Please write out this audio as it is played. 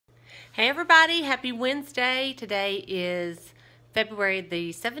Hey everybody, happy Wednesday. Today is February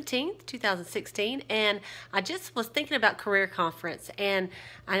the 17th, 2016, and I just was thinking about career conference, and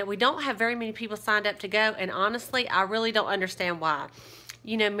we don't have very many people signed up to go, and honestly, I really don't understand why.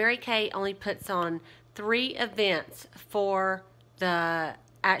 You know, Mary Kay only puts on 3 events for the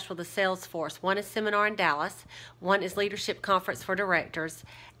sales force. One is seminar in Dallas, one is leadership conference for directors,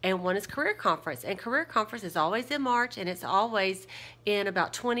 and one is career conference. And career conference is always in March, and it's always in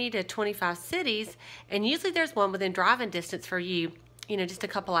about 20 to 25 cities, and usually there's one within driving distance for you, just a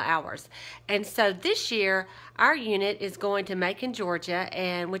couple of hours. And so this year our unit is going to Macon, Georgia,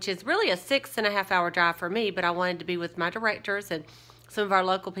 and which is really a 6.5-hour drive for me, but I wanted to be with my directors and some of our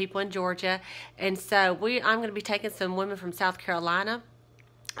local people in Georgia. And so I'm going to be taking some women from South Carolina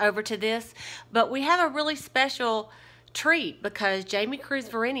over to this, but we have a really special treat because Jamie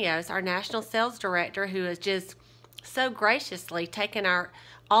Cruz-Varenios, our national sales director, who has just so graciously taken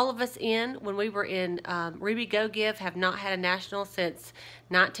all of us in when we were in Ruby Go Give, have not had a national since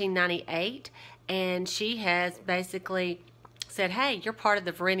 1998, and she has basically said, hey, you're part of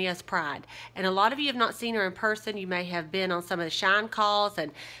the Varenios Pride. And a lot of you have not seen her in person. You may have been on some of the Shine calls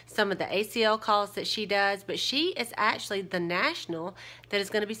and some of the ACL calls that she does, but she is actually the national that is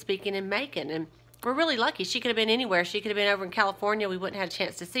going to be speaking in Macon. And we're really lucky. She could have been anywhere. She could have been over in California. We wouldn't have had a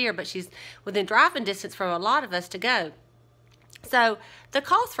chance to see her, but she's within driving distance for a lot of us to go. So the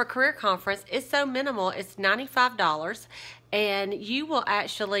cost for career conference is so minimal. It's $95, and you will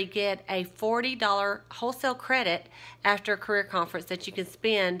actually get a $40 wholesale credit after a career conference that you can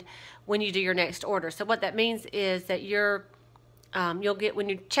spend when you do your next order. So what that means is that you'll get, when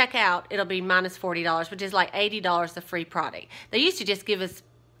you check out, it'll be minus $40, which is like $80 of free product. They used to just give us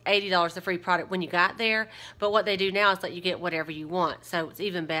 $80 of free product when you got there, but what they do now is let you get whatever you want, so it's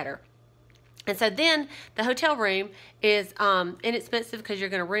even better. And so then the hotel room is inexpensive because you're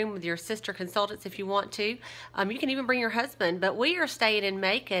going to room with your sister consultants if you want to. You can even bring your husband, but we are staying in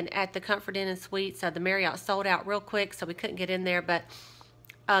Macon at the Comfort Inn and Suites. The Marriott sold out real quick, so we couldn't get in there, but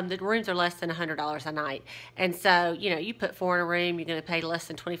the rooms are less than $100 a night. And so, you put 4 in a room, you're going to pay less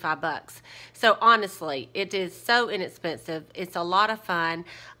than 25 bucks. So honestly, it is so inexpensive. It's a lot of fun.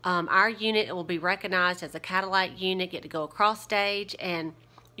 Our unit will be recognized as a Cadillac unit, get to go across stage, and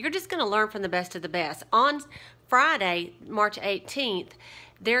you're just going to learn from the best of the best. On Friday, March 18th,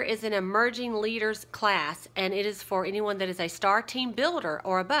 there is an emerging leaders class, and it is for anyone that is a star team builder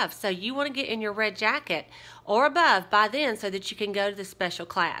or above. So you want to get in your red jacket or above by then so that you can go to the special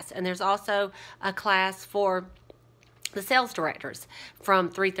class. And there's also a class for the sales directors from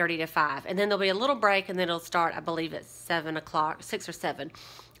 3:30 to 5. And then there'll be a little break, and then it'll start, I believe, at 7 o'clock, 6 or 7.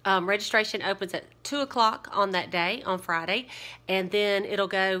 Registration opens at 2 o'clock on that day, on Friday, and then it'll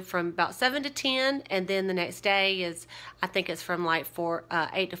go from about 7 to 10, and then the next day is, I think it's from like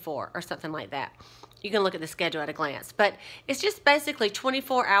 8 to 4 or something like that. You can look at the schedule at a glance, but it's just basically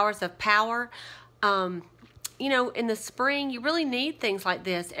 24 hours of power. In the spring, you really need things like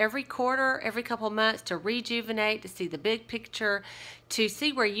this every quarter, every couple of months to rejuvenate, to see the big picture, to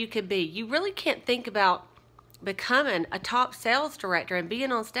see where you could be. You really can't think about becoming a top sales director and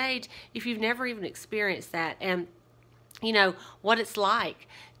being on stage if you've never even experienced that, and what it's like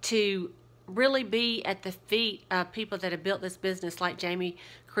to really be at the feet of people that have built this business like Jamie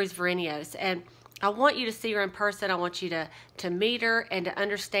Cruz-Varenios. And I want you to see her in person. I want you to meet her and to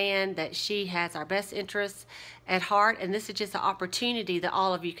understand that she has our best interests at heart, and this is just an opportunity that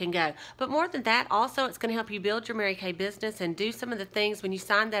all of you can go. But more than that, also it's going to help you build your Mary Kay business and do some of the things. When you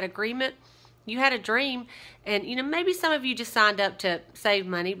signed that agreement, you had a dream, and maybe some of you just signed up to save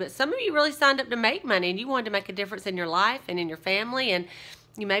money, but some of you really signed up to make money, and you wanted to make a difference in your life and in your family, and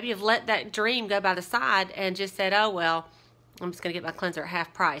you maybe have let that dream go by the side and just said, oh well, I'm just going to get my cleanser at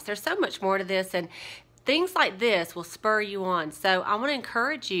half price. There's so much more to this, and things like this will spur you on. So I want to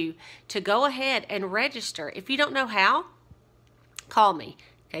encourage you to go ahead and register. If you don't know how, call me.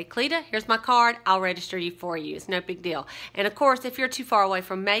 Okay, Cleta, here's my card. I'll register you for you. It's no big deal. And of course, if you're too far away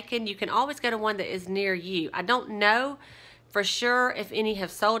from Macon, you can always go to one that is near you. I don't know for sure if any have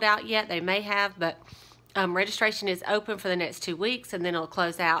sold out yet. They may have, but registration is open for the next 2 weeks, and then it'll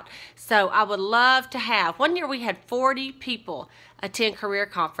close out. So I would love to have. One year we had 40 people attend career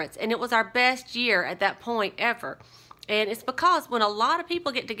conference, and it was our best year at that point ever. And it's because when a lot of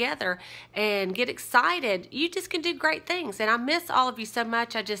people get together and get excited, you just can do great things. And I miss all of you so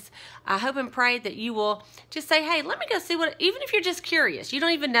much. I hope and pray that you will just say, hey, let me go see what, even if you're just curious, you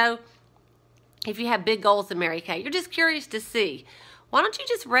don't even know if you have big goals in Mary Kay, you're just curious to see. Why don't you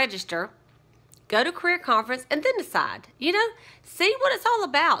just register, go to career conference, and then decide, see what it's all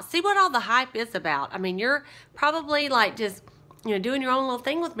about. See what all the hype is about. I mean, you're probably like just doing your own little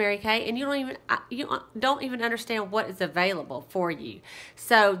thing with Mary Kay, and you don't even understand what is available for you.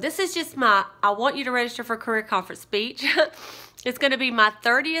 So this is just I want you to register for career conference speech. It's going to be my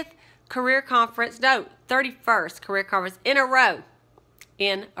 30th career conference, no, 31st career conference in a row.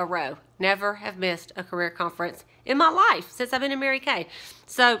 Never have missed a career conference in my life since I've been in Mary Kay.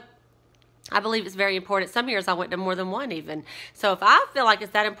 So I believe it's very important. Some years I went to more than one even. So if I feel like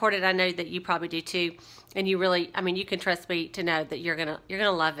it's that important, I know that you probably do too. And you really, you can trust me to know that you're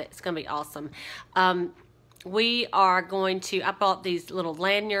gonna love it. It's gonna be awesome. We are going to, I bought these little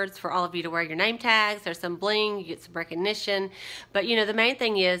lanyards for all of you to wear your name tags. There's some bling, you get some recognition. But the main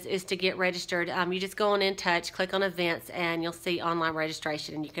thing is to get registered. You just go on In Touch, click on events, and you'll see online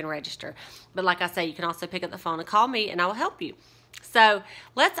registration, and you can register. But like I say, you can also pick up the phone and call me, and I will help you. So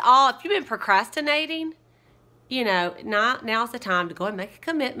let's all, if you've been procrastinating, now's the time to go and make a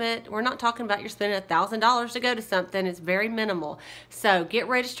commitment. We're not talking about you're spending $1,000 to go to something. It's very minimal. So get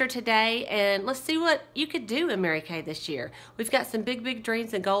registered today, and let's see what you could do in Mary Kay this year. We've got some big, big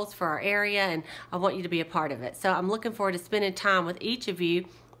dreams and goals for our area, and I want you to be a part of it. So I'm looking forward to spending time with each of you.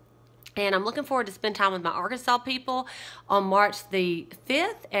 And I'm looking forward to spend time with my Arkansas people on March the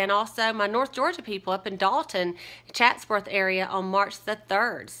 5th, and also my North Georgia people up in Dalton, Chatsworth area on March the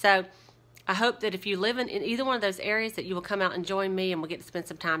 3rd. So I hope that if you live in either one of those areas, that you will come out and join me, and we'll get to spend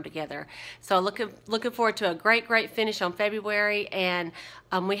some time together. So looking forward to a great, great finish on February. And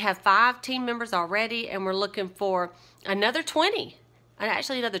we have 5 team members already, and we're looking for another 20. And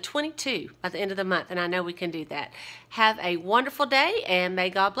actually another 22 by the end of the month, and I know we can do that. Have a wonderful day, and may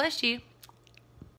God bless you.